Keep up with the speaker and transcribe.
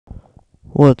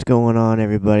What's going on,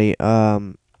 everybody?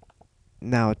 Now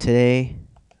today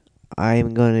I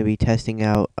am going to be testing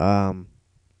out MalwareBytes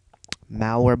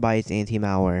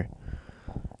anti-malware.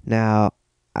 Now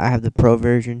I have the pro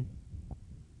version.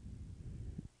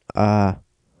 I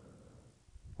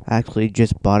actually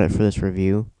just bought it for this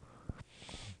review.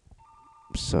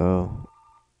 So,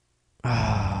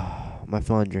 my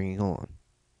phone drinking. Hold on.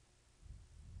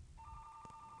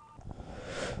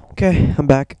 Okay, I'm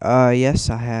back. Yes,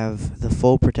 I have the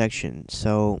full protection.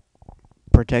 So,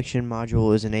 protection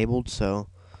module is enabled. So,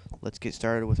 let's get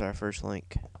started with our first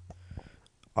link.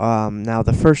 Now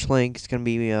the first link is gonna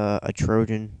be a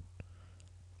Trojan.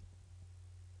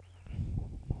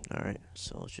 Alright,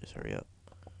 so let's just hurry up.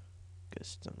 Get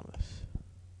this done with.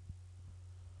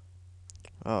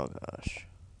 Oh gosh.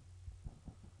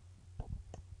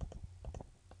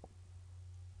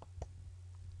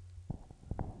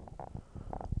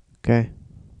 Okay.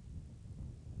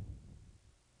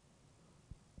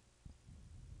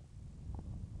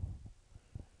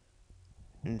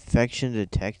 Infection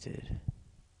detected.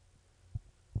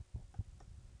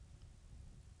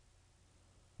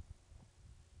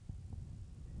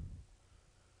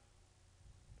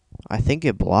 I think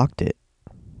it blocked it.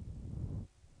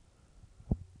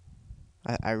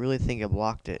 I really think it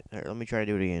blocked it. Here, let me try to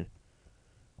do it again.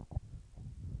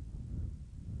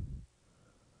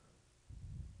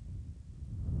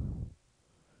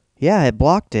 Yeah, it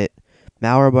blocked it.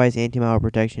 MalwareBytes anti-malware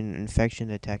protection infection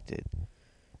detected.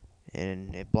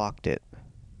 And it blocked it.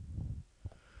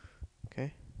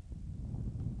 Okay.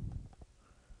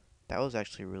 That was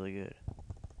actually really good.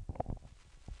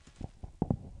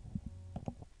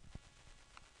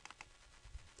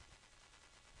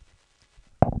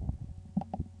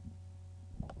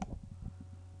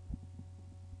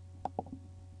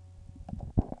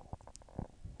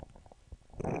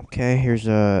 Okay, here's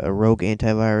a rogue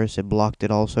antivirus. It blocked it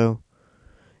also.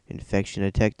 Infection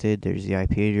detected. There's the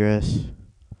IP address.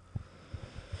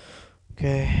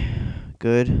 Okay,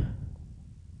 good.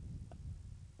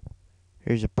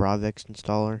 Here's a Provex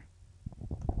installer.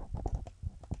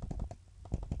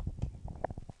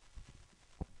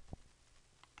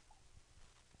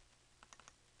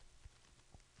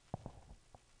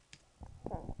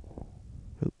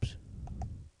 Oops.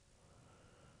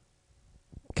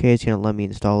 Okay, it's gonna let me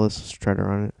install this. Let's try to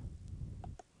run it.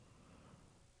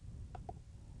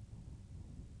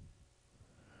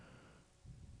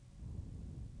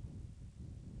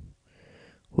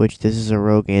 Which this is a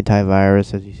rogue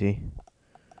antivirus, as you see.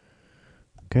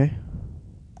 Okay.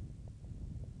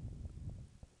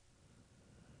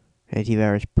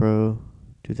 Antivirus Pro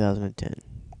 2010.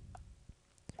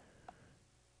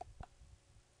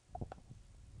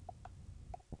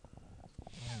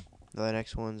 The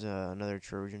next one's another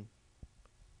Trojan.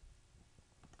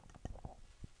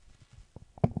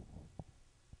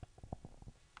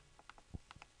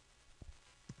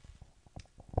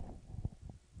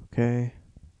 Okay.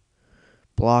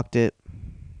 Blocked it.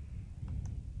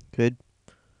 Good.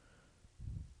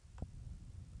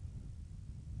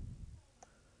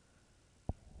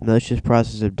 Malicious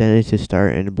process intended to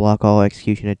start and block all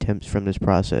execution attempts from this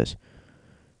process.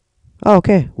 Oh,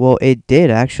 okay. Well, it did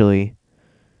actually.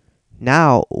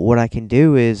 Now, what I can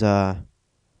do is I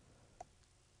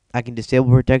can disable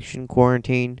protection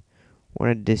quarantine.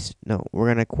 We're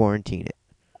gonna quarantine it.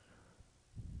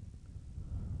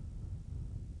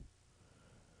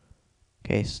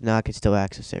 Okay, so now I can still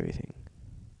access everything.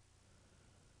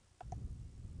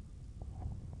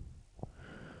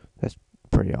 That's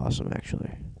pretty awesome,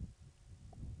 actually.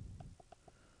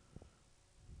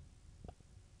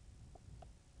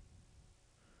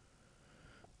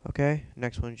 Okay,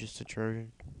 next one's just a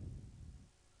Trojan.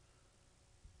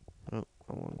 Oh,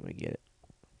 I want to get it.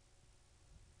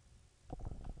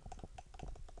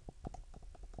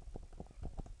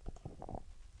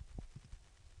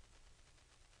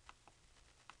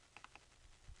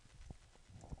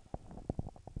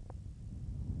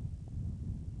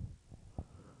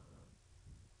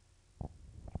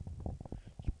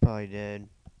 It's probably dead.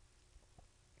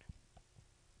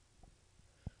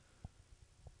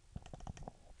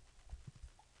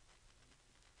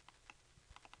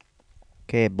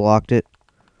 Okay, it blocked it.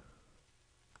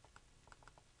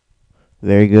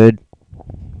 Very good.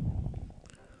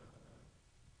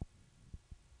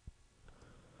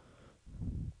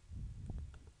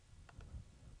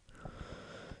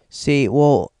 See,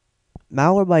 well,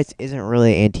 Malwarebytes isn't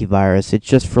really antivirus. It's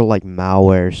just for like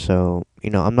malware, so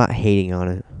I'm not hating on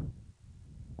it.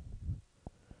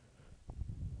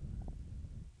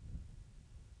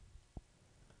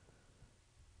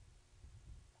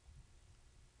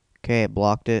 Okay, it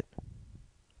blocked it.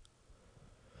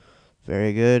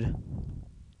 Very good.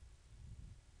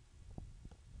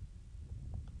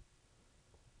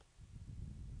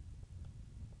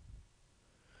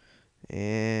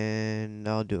 And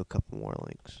I'll do a couple more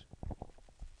links.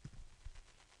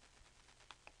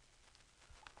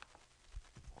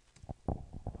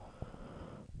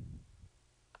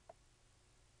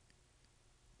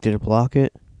 Did it block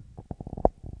it?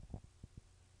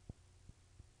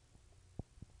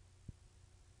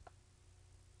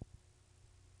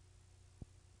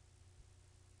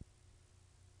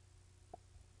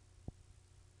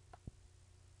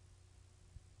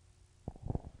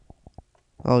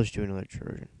 I'll just do another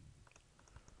Trojan.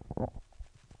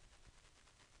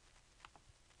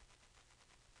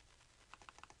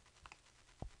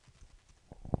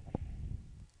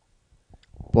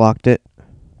 Blocked it.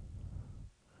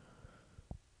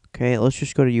 Okay, let's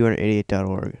just go to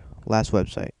u188.org. Last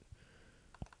website.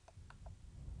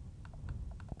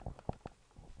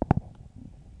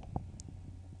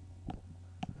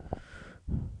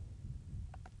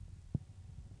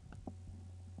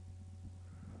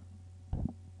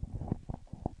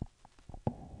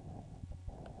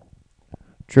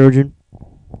 Trojan.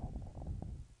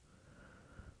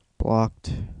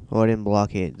 Blocked. Oh, I didn't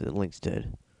block it. The link's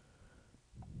dead.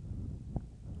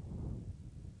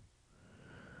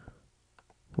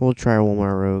 We'll try one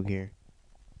more rogue here.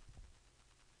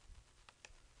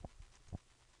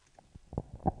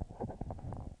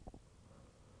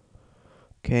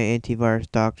 Okay,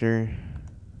 antivirus doctor.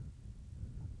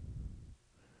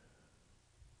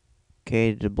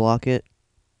 Okay, to block it.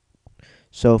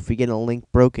 So if we get a link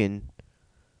broken,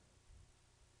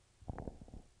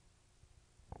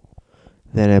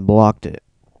 then I blocked it.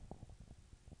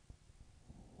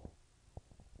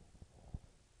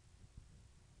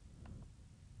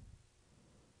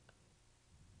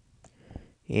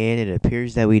 And it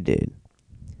appears that we did.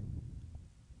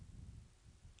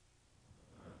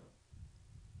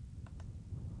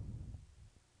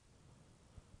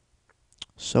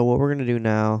 So what we're going to do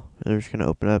now is we're just going to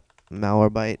open up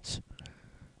MalwareBytes.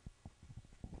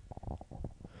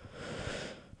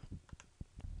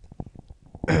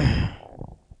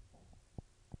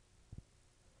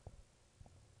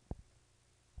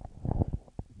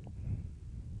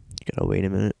 Gotta wait a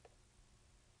minute.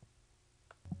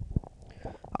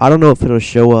 I don't know if it'll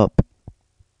show up.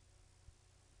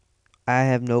 I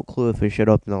have no clue if it showed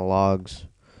up in the logs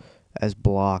as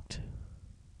blocked.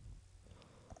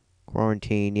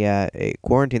 Quarantine, yeah. It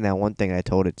quarantined that one thing I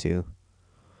told it to.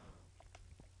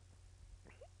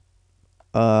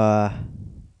 So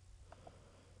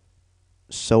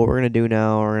what we're gonna do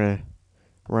now, we're gonna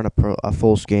run a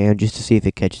full scan just to see if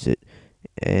it catches it.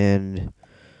 And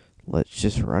let's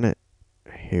just run it.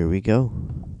 Here we go.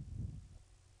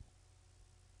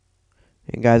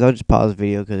 And guys, I'll just pause the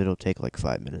video because it'll take like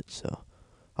 5 minutes. So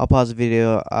I'll pause the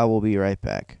video. I will be right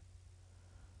back.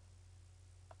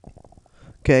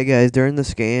 Okay, guys, during the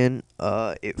scan,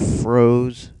 it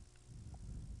froze.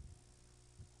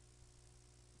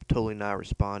 Totally not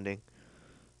responding.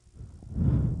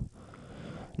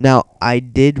 Now, I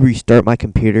did restart my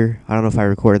computer. I don't know if I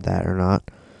recorded that or not.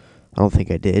 I don't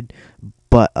think I did.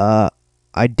 But,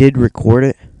 I did record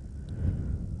it.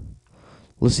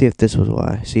 Let's see if this was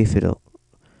why. See if it'll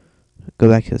go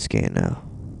back to the scan now.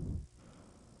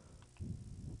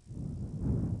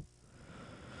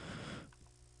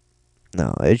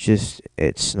 No,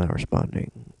 it's not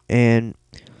responding. And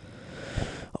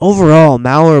overall,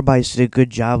 MalwareBytes did a good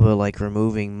job of like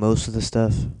removing most of the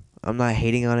stuff. I'm not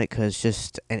hating on it because it's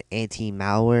just an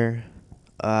anti-malware.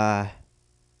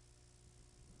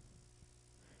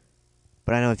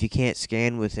 But I know if you can't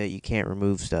scan with it, you can't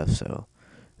remove stuff. So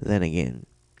then again,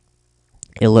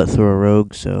 it let through a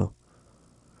rogue. So,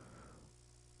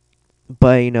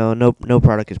 but you know, no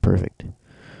product is perfect.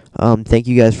 Thank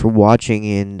you guys for watching,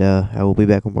 and I will be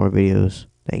back with more videos.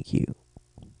 Thank you.